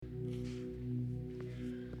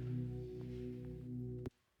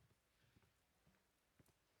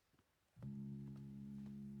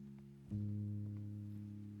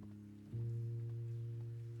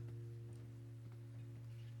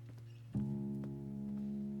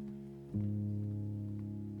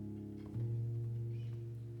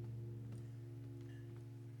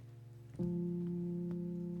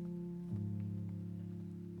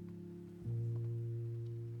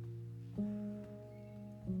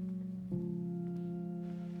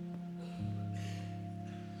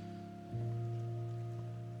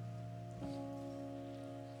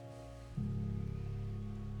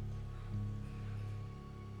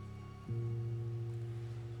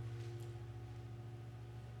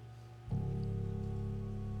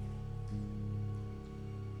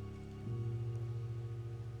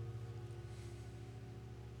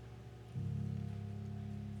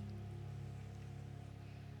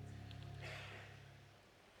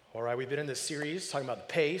All right, we've been in this series talking about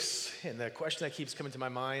the pace, and the question that keeps coming to my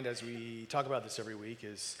mind as we talk about this every week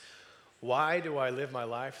is, why do I live my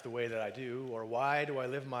life the way that I do, or why do I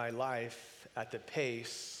live my life at the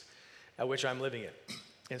pace at which I'm living it?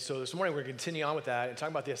 And so this morning we're going to continue on with that and talk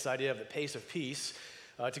about this idea of the pace of peace.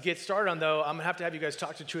 To get started on, though, I'm going to have you guys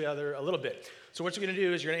talk to each other a little bit. So what you're going to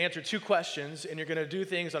do is you're going to answer two questions, and you're going to do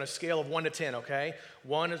things on a scale of 1 to 10, okay?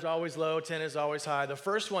 1 is always low, 10 is always high. The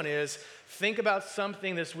first one is, think about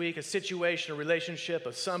something this week, a situation, a relationship,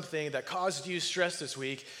 of something that caused you stress this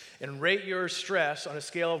week, and rate your stress on a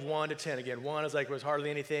scale of 1 to 10. Again, 1 is like it was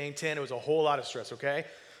hardly anything, 10, it was a whole lot of stress, okay?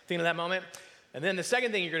 Think of that moment. And then the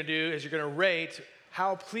second thing you're going to do is you're going to rate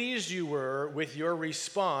how pleased you were with your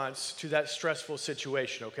response to that stressful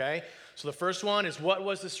situation, okay? So the first one is, what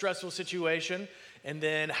was the stressful situation? And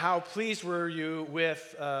then how pleased were you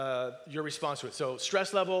with your response to it? So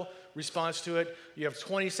stress level, response to it. You have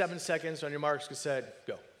 27 seconds on your marks. Get set,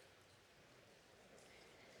 go.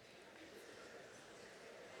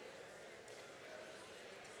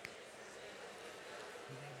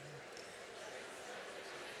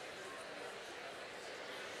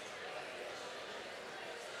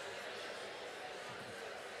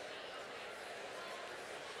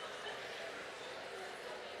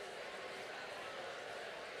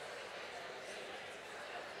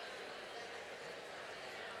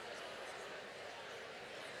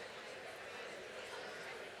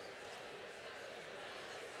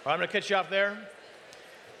 All right, I'm going to catch you off there.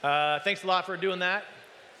 Thanks a lot for doing that.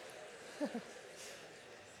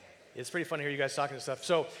 It's pretty fun to hear you guys talking and stuff.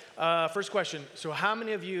 So first question. So how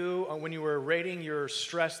many of you, when you were rating your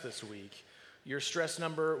stress this week, your stress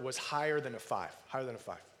number was higher than a 5? Higher than a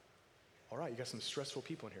 5. All right, you got some stressful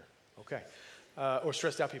people in here. Okay. Or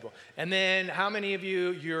stressed out people. And then how many of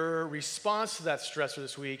you, your response to that stressor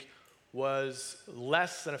this week was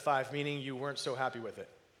less than a 5, meaning you weren't so happy with it?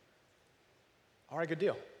 All right, good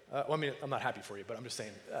deal. Well, I mean, I'm not happy for you, but I'm just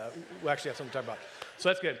saying, we actually have something to talk about. So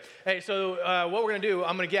that's good. Hey, so what we're going to do,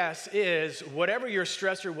 I'm going to guess, is whatever your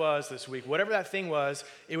stressor was this week, whatever that thing was,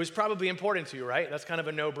 it was probably important to you, right? That's kind of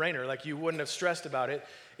a no-brainer. Like, you wouldn't have stressed about it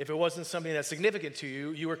if it wasn't something that's significant to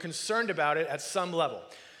you. You were concerned about it at some level.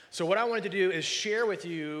 So what I wanted to do is share with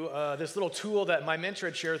you this little tool that my mentor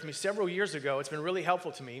had shared with me several years ago. It's been really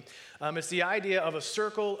helpful to me. It's the idea of a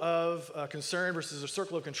circle of concern versus a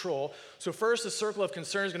circle of control. So first, the circle of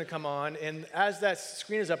concern is going to come on, and as that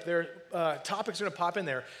screen is up there, topics are going to pop in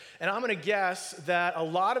there. And I'm going to guess that a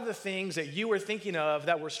lot of the things that you were thinking of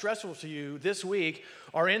that were stressful to you this week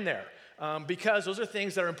are in there. Because those are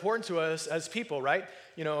things that are important to us as people, right?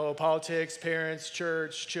 You know, politics, parents,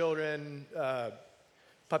 church, children,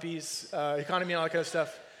 puppies, economy, and all that kind of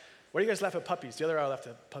stuff. Why do you guys laugh at puppies? The other eye laughed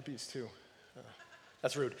at puppies too.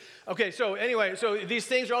 That's rude. Okay, so anyway, so these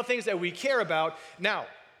things are all things that we care about. Now,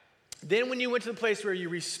 then when you went to the place where you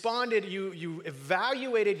responded, you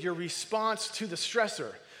evaluated your response to the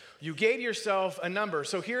stressor. You gave yourself a number.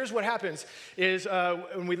 So here's what happens is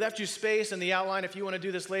when we left you space in the outline, if you want to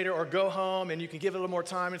do this later, or go home and you can give it a little more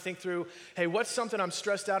time and think through, hey, what's something I'm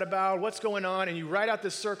stressed out about? What's going on? And you write out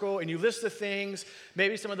this circle and you list the things,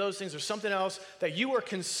 maybe some of those things or something else that you are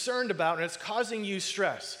concerned about and it's causing you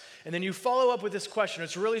stress. And then you follow up with this question.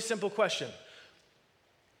 It's a really simple question.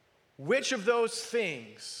 Which of those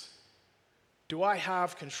things do I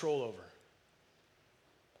have control over?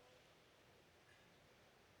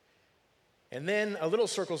 And then a little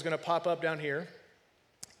circle is going to pop up down here,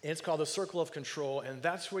 and it's called the circle of control, and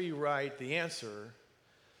that's where you write the answer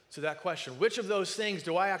to that question. Which of those things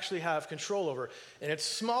do I actually have control over? And it's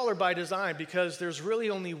smaller by design because there's really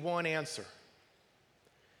only one answer,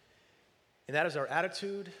 and that is our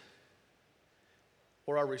attitude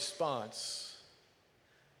or our response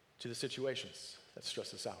to the situations that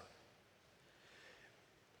stress us out.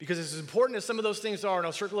 Because as important as some of those things are in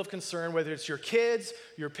our circle of concern, whether it's your kids,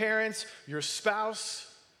 your parents, your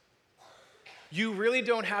spouse, you really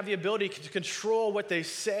don't have the ability to control what they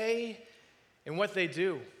say and what they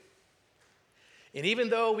do. And even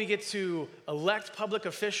though we get to elect public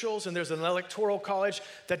officials and there's an electoral college,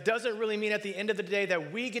 that doesn't really mean at the end of the day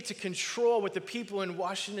that we get to control what the people in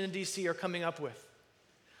Washington, D.C. are coming up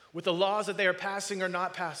with the laws that they are passing or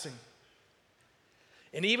not passing.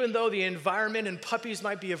 And even though the environment and puppies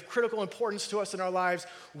might be of critical importance to us in our lives,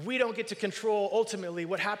 we don't get to control ultimately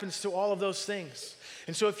what happens to all of those things.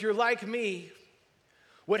 And so if you're like me,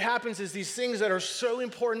 what happens is these things that are so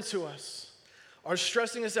important to us are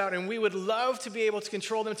stressing us out, and we would love to be able to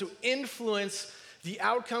control them, to influence the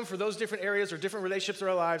outcome for those different areas or different relationships in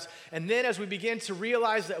our lives. And then as we begin to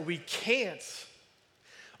realize that we can't,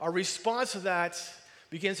 our response to that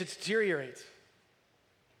begins to deteriorate.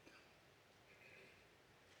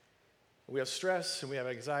 We have stress and we have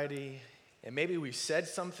anxiety, and maybe we said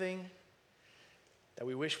something that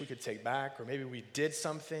we wish we could take back, or maybe we did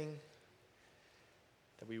something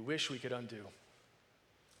that we wish we could undo.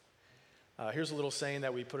 Here's a little saying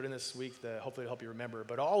that we put in this week that hopefully will help you remember.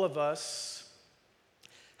 But all of us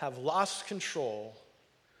have lost control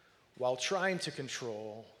while trying to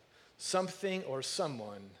control something or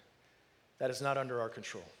someone that is not under our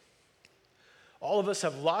control. All of us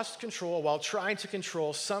have lost control while trying to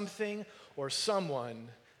control something or someone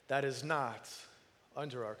that is not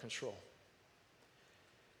under our control.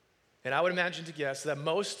 And I would imagine to guess that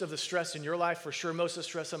most of the stress in your life, for sure most of the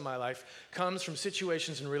stress in my life, comes from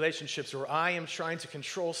situations and relationships where I am trying to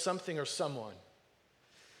control something or someone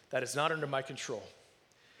that is not under my control.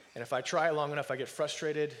 And if I try it long enough, I get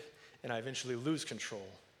frustrated and I eventually lose control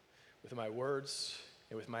with my words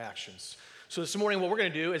and with my actions. So this morning, what we're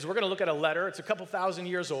going to do is we're going to look at a letter. It's a couple thousand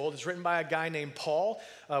years old. It's written by a guy named Paul.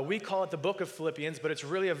 We call it the book of Philippians, but it's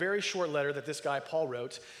really a very short letter that this guy Paul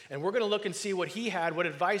wrote. And we're going to look and see what he had, what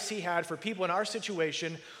advice he had for people in our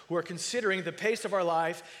situation who are considering the pace of our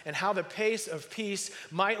life and how the pace of peace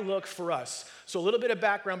might look for us. So a little bit of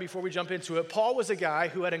background before we jump into it. Paul was a guy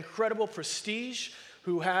who had incredible prestige,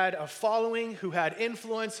 who had a following, who had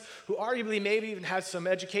influence, who arguably maybe even had some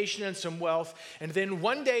education and some wealth. And then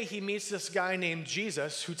one day he meets this guy named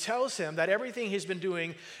Jesus who tells him that everything he's been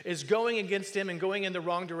doing is going against him and going in the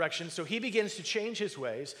wrong direction. So he begins to change his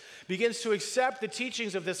ways, begins to accept the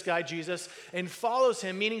teachings of this guy Jesus, and follows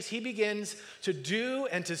him, meaning he begins to do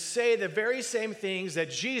and to say the very same things that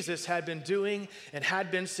Jesus had been doing and had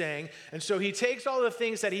been saying. And so he takes all the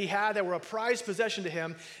things that he had that were a prized possession to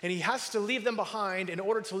him, and he has to leave them behind in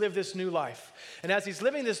order to live this new life. And as he's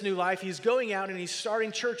living this new life, he's going out and he's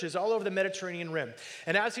starting churches all over the Mediterranean rim.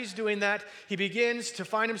 And as he's doing that, he begins to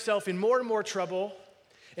find himself in more and more trouble.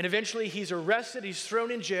 And eventually he's arrested, he's thrown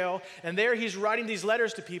in jail, and there he's writing these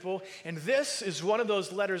letters to people. And this is one of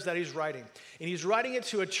those letters that he's writing. And he's writing it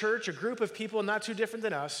to a church, a group of people not too different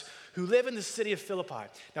than us, who live in the city of Philippi.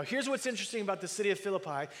 Now here's what's interesting about the city of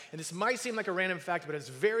Philippi, and this might seem like a random fact, but it's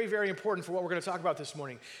very, very important for what we're going to talk about this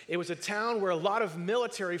morning. It was a town where a lot of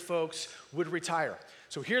military folks would retire.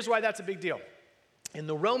 So here's why that's a big deal. In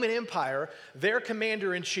the Roman Empire, their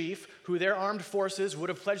commander-in-chief, who their armed forces would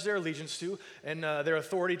have pledged their allegiance to and their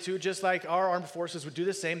authority to, just like our armed forces would do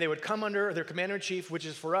the same, they would come under their commander-in-chief, which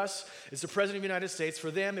is for us, is the President of the United States. For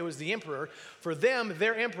them, it was the emperor. For them,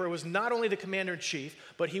 their emperor was not only the commander-in-chief,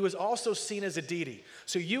 but he was also seen as a deity.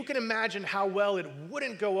 So you can imagine how well it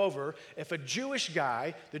wouldn't go over if a Jewish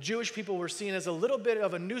guy, the Jewish people were seen as a little bit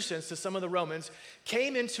of a nuisance to some of the Romans,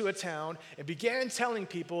 came into a town and began telling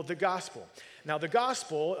people the gospel. Now, the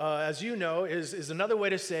gospel, as you know, is another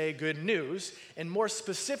way to say good news. And more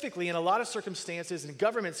specifically, in a lot of circumstances and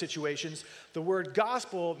government situations, the word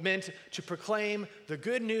gospel meant to proclaim the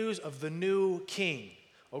good news of the new king.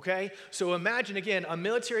 Okay? So imagine, again, a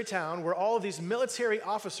military town where all of these military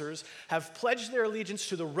officers have pledged their allegiance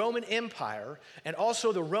to the Roman Empire and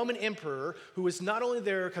also the Roman emperor, who is not only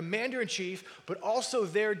their commander-in-chief, but also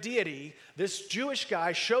their deity. This Jewish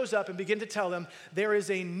guy shows up and begins to tell them there is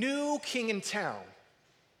a new king in town.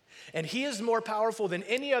 And he is more powerful than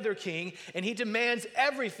any other king, and he demands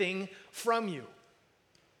everything from you.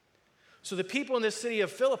 So the people in this city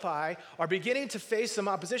of Philippi are beginning to face some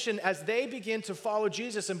opposition as they begin to follow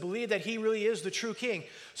Jesus and believe that he really is the true king.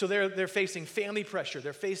 So they're facing family pressure.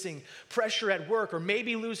 They're facing pressure at work, or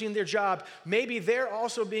maybe losing their job. Maybe they're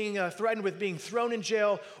also being threatened with being thrown in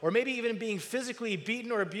jail, or maybe even being physically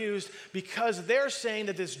beaten or abused because they're saying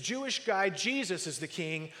that this Jewish guy, Jesus, is the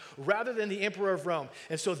king rather than the emperor of Rome.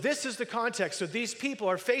 And so this is the context. So these people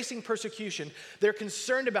are facing persecution. They're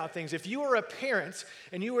concerned about things. If you are a parent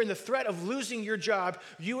and you are in the threat of losing your job,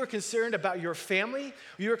 you are concerned about your family,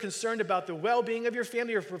 you are concerned about the well-being of your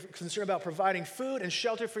family, you're concerned about providing food and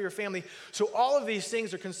shelter for your family. So all of these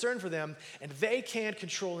things are concerned for them, and they can't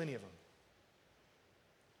control any of them.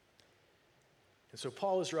 And so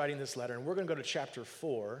Paul is writing this letter, and we're going to go to chapter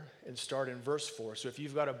 4 and start in verse 4. So if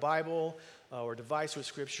you've got a Bible or device with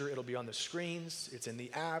scripture, it'll be on the screens, it's in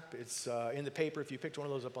the app, it's in the paper if you picked one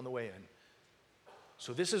of those up on the way in.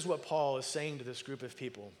 So this is what Paul is saying to this group of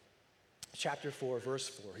people. Chapter 4, verse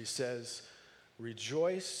 4, he says,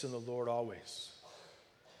 "Rejoice in the Lord always.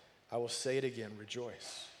 I will say it again,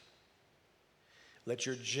 rejoice. Let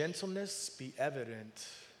your gentleness be evident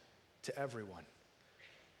to everyone.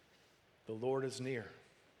 The Lord is near.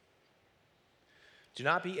 Do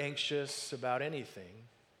not be anxious about anything,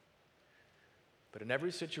 but in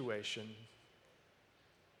every situation,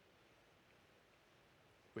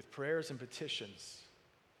 with prayers and petitions,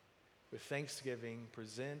 with thanksgiving,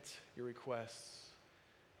 present your requests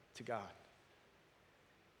to God.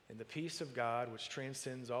 And the peace of God, which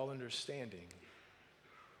transcends all understanding,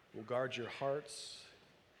 will guard your hearts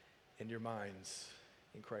and your minds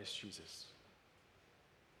in Christ Jesus.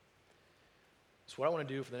 So what I want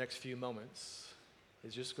to do for the next few moments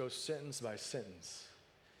is just go sentence by sentence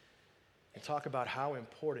and talk about how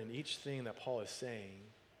important each thing that Paul is saying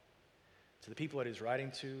to the people that he's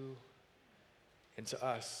writing to and to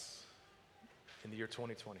us in the year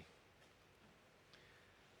 2020.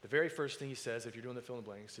 The very first thing he says, if you're doing the fill in the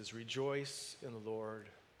blanks, is rejoice in the Lord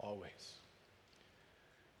always.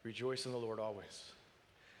 Rejoice in the Lord always.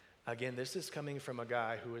 Again, this is coming from a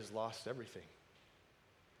guy who has lost everything.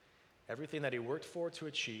 Everything that he worked for to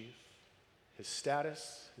achieve, his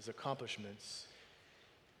status, his accomplishments,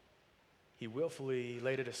 he willfully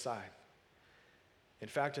laid it aside. In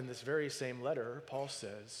fact, in this very same letter, Paul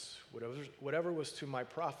says, whatever was to my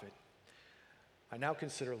profit, I now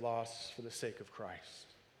consider loss for the sake of Christ.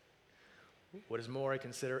 What is more, I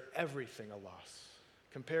consider everything a loss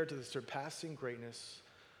compared to the surpassing greatness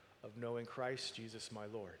of knowing Christ Jesus my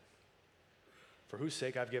Lord, for whose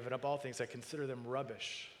sake I've given up all things. I consider them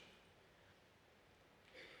rubbish.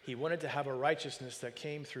 He wanted to have a righteousness that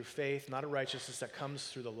came through faith, not a righteousness that comes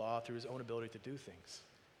through the law, through his own ability to do things.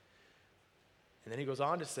 And then he goes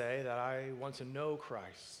on to say that I want to know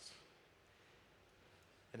Christ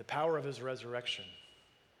and the power of his resurrection.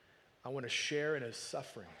 I want to share in his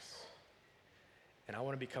sufferings. And I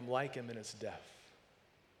want to become like him in his death.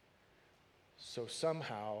 So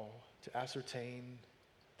somehow to ascertain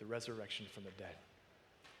the resurrection from the dead.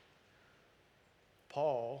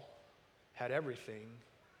 Paul had everything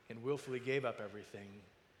and willfully gave up everything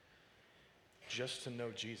just to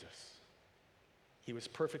know Jesus. He was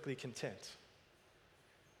perfectly content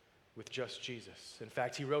with just Jesus. In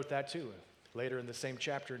fact, he wrote that too. Later in the same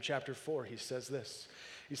chapter, in chapter 4, he says this.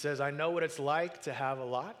 He says, I know what it's like to have a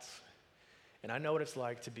lot, and I know what it's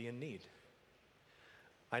like to be in need.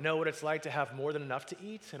 I know what it's like to have more than enough to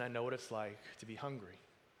eat, and I know what it's like to be hungry.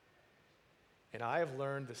 And I have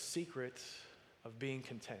learned the secret of being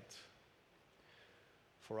content.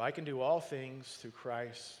 For I can do all things through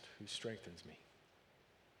Christ who strengthens me.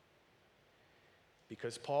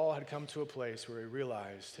 Because Paul had come to a place where he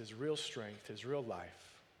realized his real strength, his real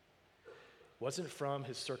life, wasn't from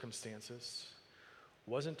his circumstances,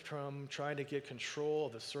 wasn't from trying to get control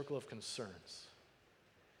of the circle of concerns,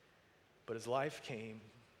 but his life came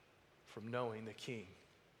from knowing the King,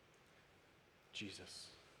 Jesus.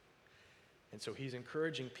 And so he's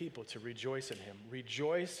encouraging people to rejoice in him.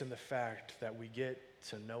 Rejoice in the fact that we get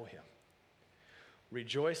to know him.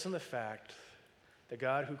 Rejoice in the fact that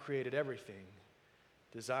God, who created everything,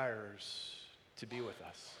 desires to be with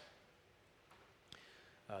us.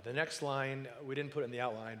 The next line, we didn't put it in the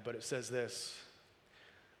outline, but it says this: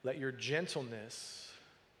 let your gentleness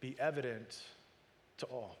be evident to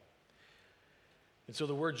all. And so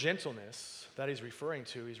the word gentleness that he's referring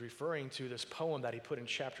to this poem that he put in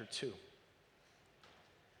chapter 2.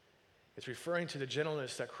 It's referring to the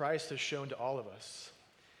gentleness that Christ has shown to all of us.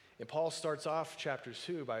 And Paul starts off chapter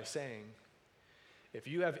 2 by saying, if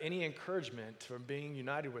you have any encouragement from being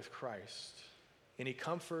united with Christ, any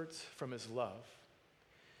comfort from his love,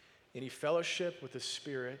 any fellowship with the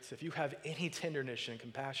Spirit, if you have any tenderness and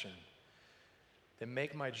compassion, then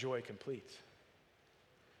make my joy complete.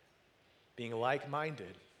 Being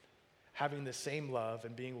like-minded, having the same love,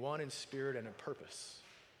 and being one in spirit and in purpose.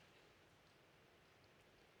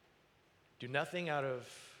 Do nothing out of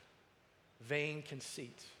vain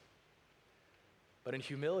conceit, but in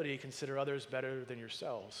humility consider others better than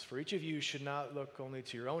yourselves. For each of you should not look only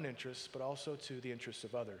to your own interests, but also to the interests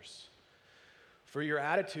of others. For your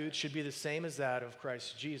attitude should be the same as that of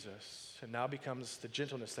Christ Jesus, and now becomes the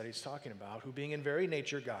gentleness that he's talking about, who being in very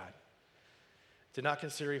nature God, did not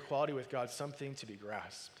consider equality with God something to be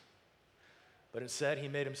grasped, but instead he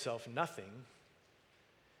made himself nothing,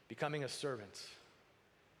 becoming a servant,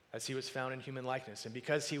 as he was found in human likeness. And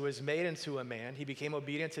because he was made into a man, he became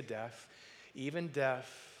obedient to death, even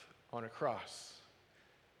death on a cross.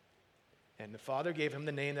 And the Father gave him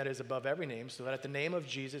the name that is above every name, so that at the name of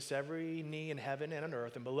Jesus, every knee in heaven and on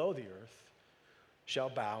earth and below the earth shall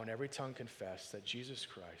bow, and every tongue confess that Jesus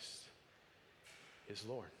Christ is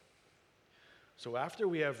Lord. So after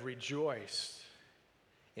we have rejoiced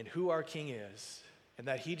in who our King is, and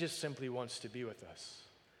that he just simply wants to be with us,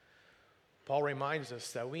 Paul reminds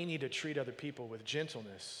us that we need to treat other people with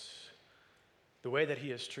gentleness the way that he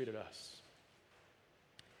has treated us.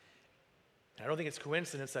 And I don't think it's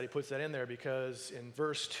coincidence that he puts that in there, because in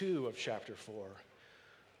verse 2 of chapter 4,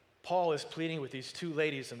 Paul is pleading with these two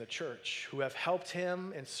ladies in the church who have helped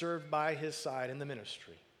him and served by his side in the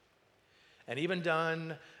ministry. and even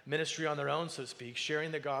done ministry on their own, so to speak,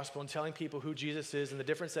 sharing the gospel and telling people who Jesus is and the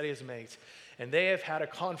difference that he has made. And they have had a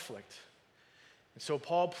conflict. And so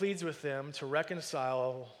Paul pleads with them to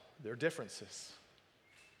reconcile their differences.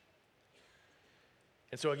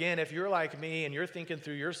 And so again, if you're like me and you're thinking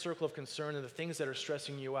through your circle of concern and the things that are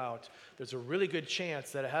stressing you out, there's a really good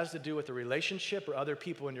chance that it has to do with the relationship or other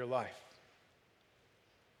people in your life.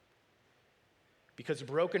 Because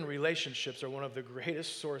broken relationships are one of the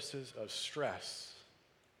greatest sources of stress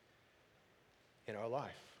in our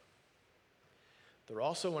life. They're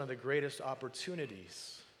also one of the greatest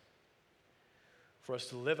opportunities for us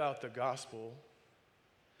to live out the gospel,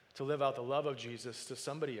 to live out the love of Jesus to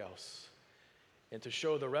somebody else, and to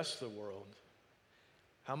show the rest of the world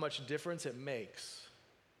how much difference it makes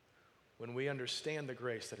when we understand the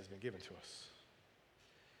grace that has been given to us.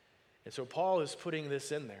 And so Paul is putting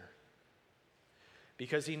this in there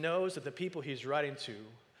because he knows that the people he's writing to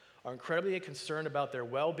are incredibly concerned about their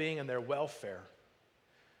well-being and their welfare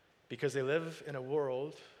because they live in a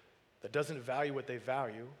world that doesn't value what they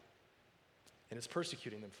value and is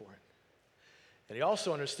persecuting them for it. And he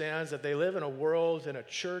also understands that they live in a world, in a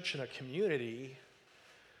church, in a community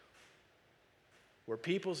where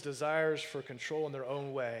people's desires for control in their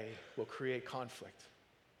own way will create conflict.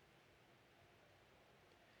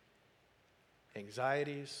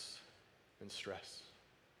 Anxieties and stress.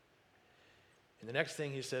 And the next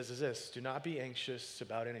thing he says is this: do not be anxious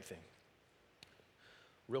about anything.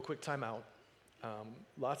 Real quick time out.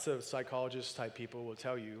 Lots of psychologist type people will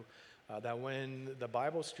tell you that when the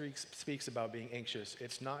Bible speaks about being anxious,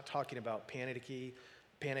 it's not talking about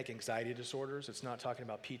panic anxiety disorders. It's not talking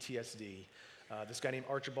about PTSD. This guy named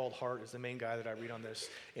Archibald Hart is the main guy that I read on this,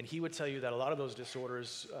 and he would tell you that a lot of those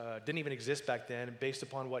disorders didn't even exist back then based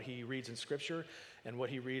upon what he reads in Scripture and what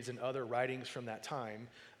he reads in other writings from that time.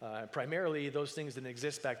 Primarily, those things didn't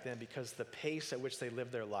exist back then because the pace at which they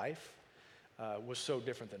lived their life was so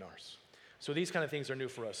different than ours. So these kind of things are new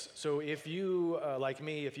for us. So if you, like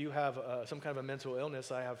me, if you have some kind of a mental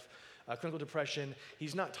illness, I have clinical depression,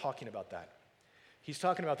 he's not talking about that. He's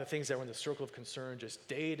talking about the things that were in the circle of concern, just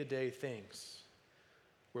day-to-day things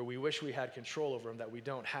where we wish we had control over them that we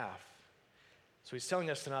don't have. So he's telling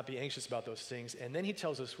us to not be anxious about those things, and then he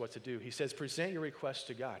tells us what to do. He says, present your requests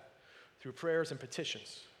to God through prayers and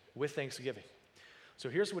petitions with thanksgiving. So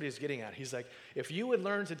here's what he's getting at. He's like, if you would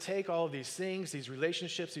learn to take all of these things, these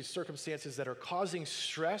relationships, these circumstances that are causing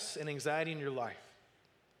stress and anxiety in your life,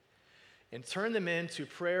 and turn them into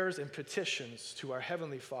prayers and petitions to our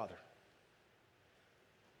Heavenly Father,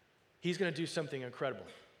 he's going to do something incredible.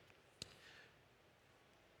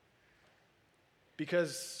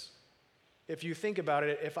 Because if you think about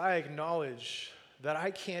it, if I acknowledge that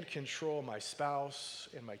I can't control my spouse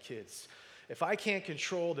and my kids, if I can't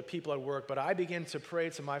control the people at work, but I begin to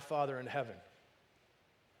pray to my Father in heaven,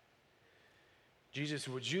 Jesus,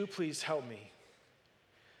 would you please help me?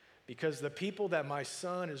 Because the people that my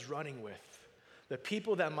son is running with, the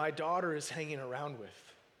people that my daughter is hanging around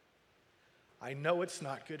with, I know it's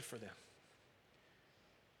not good for them.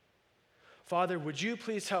 Father, would you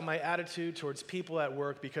please help my attitude towards people at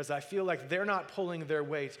work because I feel like they're not pulling their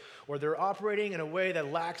weight or they're operating in a way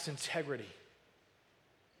that lacks integrity.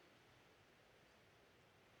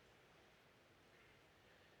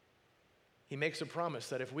 He makes a promise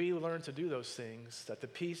that if we learn to do those things, that the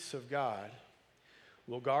peace of God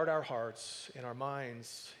will guard our hearts and our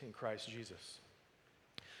minds in Christ Jesus.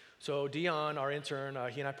 So Dion, our intern,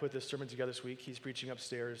 he and I put this sermon together this week. He's preaching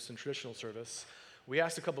upstairs in traditional service. We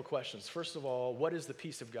asked a couple questions. First of all, what is the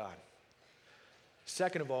peace of God?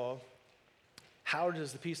 Second of all, how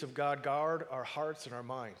does the peace of God guard our hearts and our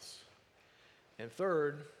minds? And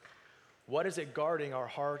third, what is it guarding our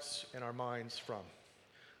hearts and our minds from?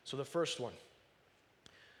 So the first one,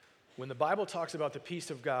 when the Bible talks about the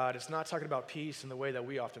peace of God, it's not talking about peace in the way that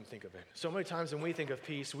we often think of it. So many times when we think of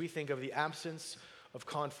peace, we think of the absence of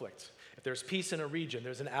conflict. If there's peace in a region,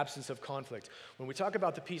 there's an absence of conflict. When we talk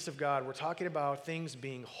about the peace of God, we're talking about things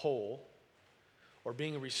being whole or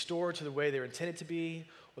being restored to the way they're intended to be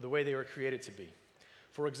or the way they were created to be.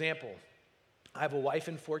 For example, I have a wife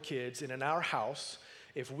and 4 kids, and in our house,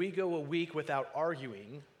 if we go a week without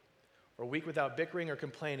arguing or a week without bickering or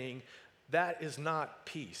complaining, that is not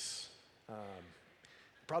peace.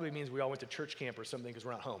 Probably means we all went to church camp or something because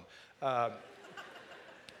we're not home.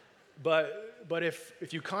 But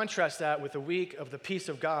if you contrast that with a week of the peace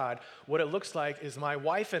of God, what it looks like is my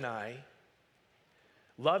wife and I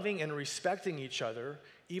loving and respecting each other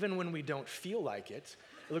even when we don't feel like it.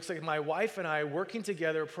 It looks like my wife and I working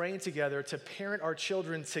together, praying together to parent our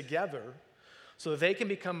children together so that they can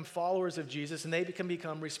become followers of Jesus and they can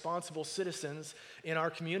become responsible citizens in our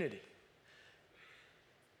community.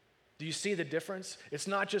 Do you see the difference? It's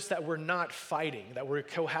not just that we're not fighting, that we're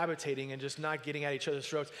cohabitating and just not getting at each other's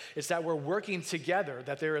throats. It's that we're working together,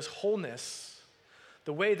 that there is wholeness,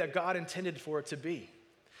 the way that God intended for it to be.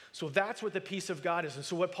 So that's what the peace of God is. And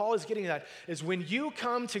so what Paul is getting at is when you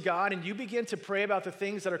come to God and you begin to pray about the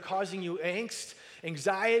things that are causing you angst,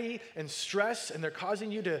 anxiety, and stress, and they're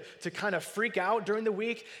causing you to kind of freak out during the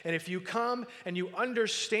week, and if you come and you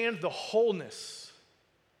understand the wholeness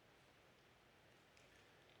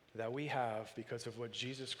that we have because of what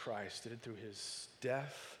Jesus Christ did through his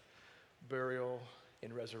death, burial,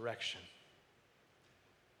 and resurrection,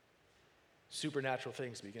 supernatural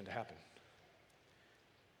things begin to happen.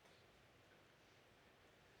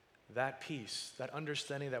 That peace, that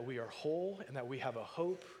understanding that we are whole and that we have a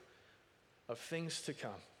hope of things to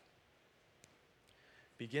come,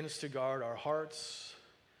 begins to guard our hearts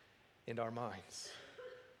and our minds.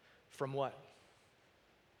 From what?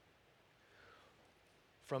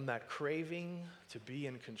 From that craving to be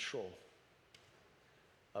in control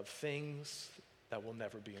of things that we'll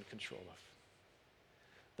never be in control of.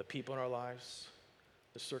 The people in our lives,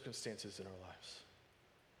 the circumstances in our lives.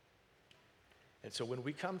 And so when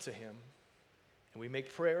we come to him and we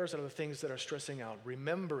make prayers out of the things that are stressing out,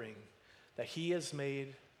 remembering that he has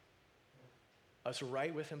made us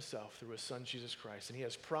right with himself through his son, Jesus Christ, and he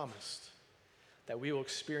has promised that we will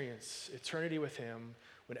experience eternity with him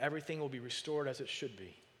when everything will be restored as it should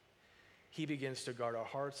be. He begins to guard our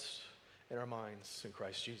hearts and our minds in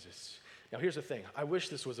Christ Jesus. Now, here's the thing. I wish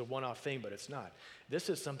this was a one-off thing, but it's not. This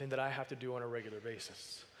is something that I have to do on a regular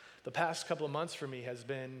basis. The past couple of months for me has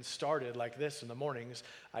been started like this in the mornings.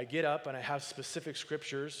 I get up and I have specific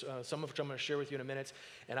scriptures, some of which I'm going to share with you in a minute,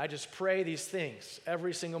 and I just pray these things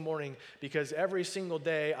every single morning because every single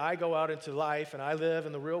day I go out into life and I live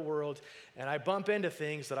in the real world and I bump into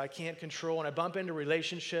things that I can't control and I bump into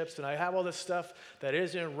relationships and I have all this stuff that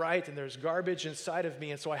isn't right and there's garbage inside of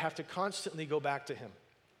me, and so I have to constantly go back to him.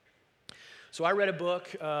 So I read a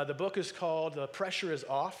book. The book is called The Pressure is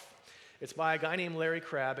Off. It's by a guy named Larry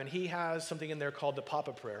Crabb, and he has something in there called the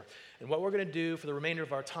Papa Prayer. And what we're going to do for the remainder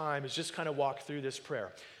of our time is just kind of walk through this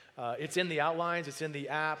prayer. It's in the outlines. It's in the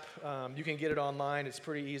app. You can get it online. It's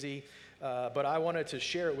pretty easy. But I wanted to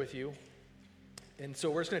share it with you. And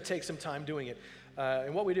so we're just going to take some time doing it.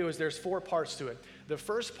 And what we do is there's 4 parts to it. The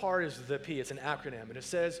first part is the P. It's an acronym. And it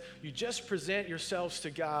says, you just present yourselves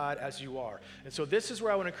to God as you are. And so this is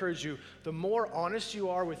where I want to encourage you. The more honest you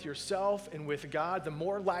are with yourself and with God, the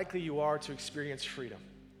more likely you are to experience freedom.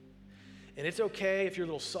 And it's okay if you're a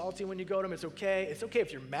little salty when you go to him. It's okay. It's okay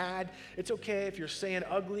if you're mad. It's okay if you're saying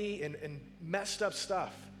ugly and messed up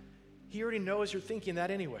stuff. He already knows you're thinking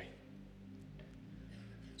that anyway.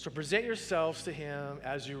 So present yourselves to him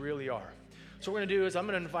as you really are. So what we're going to do is I'm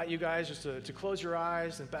going to invite you guys just to close your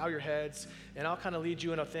eyes and bow your heads, and I'll kind of lead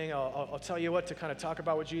you in a thing. I'll tell you what to kind of talk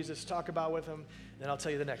about with Jesus, talk about with him, and then I'll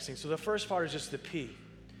tell you the next thing. So the first part is just the P.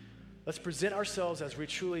 Let's present ourselves as we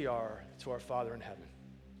truly are to our Father in heaven.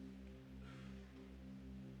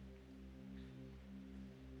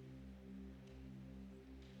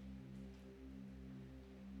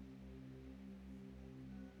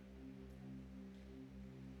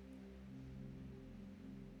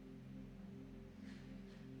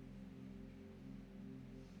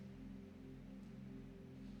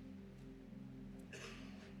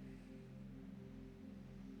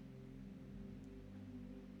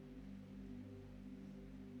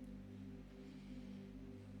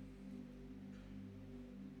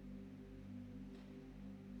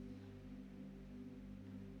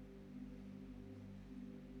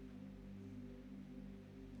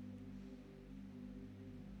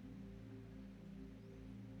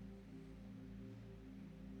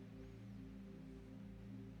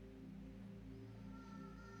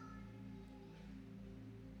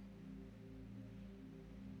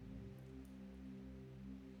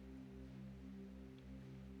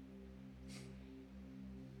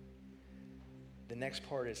 The next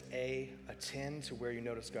part is A, attend to where you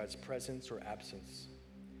notice God's presence or absence.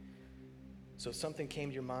 So if something came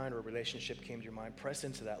to your mind or a relationship came to your mind, press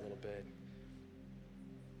into that a little bit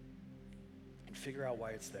and figure out why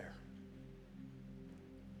it's there.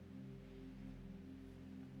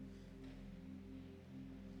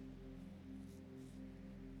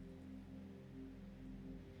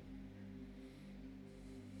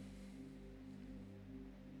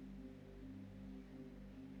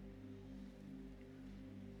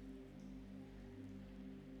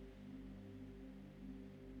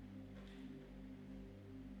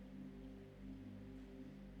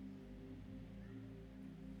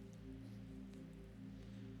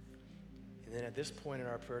 And then at this point in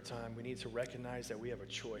our prayer time, we need to recognize that we have a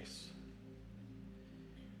choice.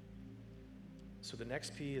 So the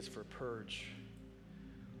next P is for purge.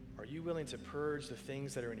 Are you willing to purge the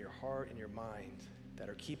things that are in your heart and your mind that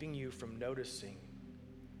are keeping you from noticing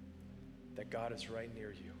that God is right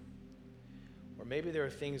near you? Or maybe there are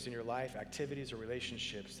things in your life, activities or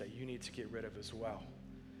relationships that you need to get rid of as well,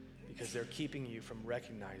 because they're keeping you from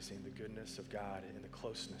recognizing the goodness of God and the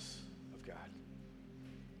closeness of God.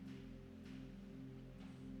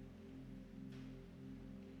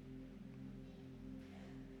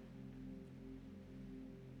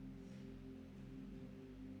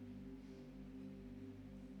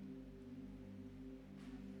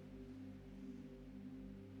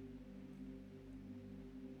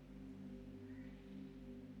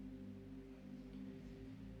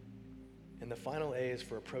 And the final A is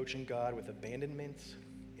for approaching God with abandonment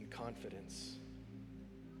and confidence.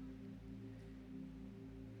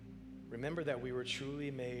 Remember that we were truly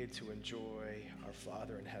made to enjoy our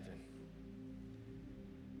Father in heaven.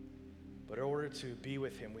 But in order to be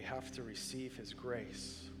with him, we have to receive his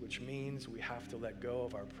grace, which means we have to let go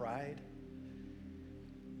of our pride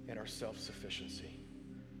and our self-sufficiency.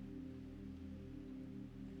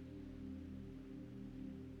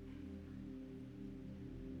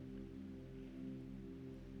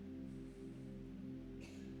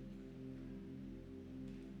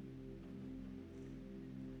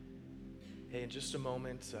 Hey, in just a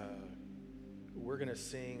moment, we're going to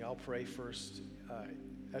sing. I'll pray first.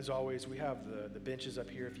 As always, we have the benches up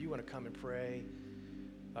here. If you want to come and pray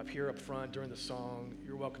up here up front during the song,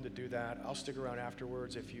 you're welcome to do that. I'll stick around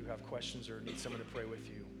afterwards if you have questions or need someone to pray with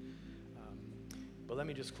you. But let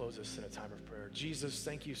me just close this in a time of prayer. Jesus,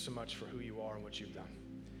 thank you so much for who you are and what you've done.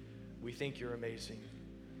 We think you're amazing.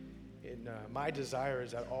 And my desire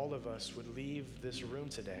is that all of us would leave this room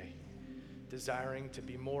today desiring to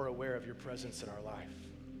be more aware of your presence in our life.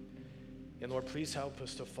 And Lord, please help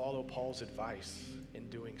us to follow Paul's advice in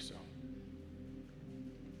doing so.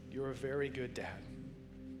 You're a very good dad,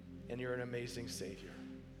 and you're an amazing Savior.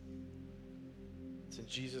 It's in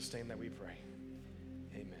Jesus' name that we pray.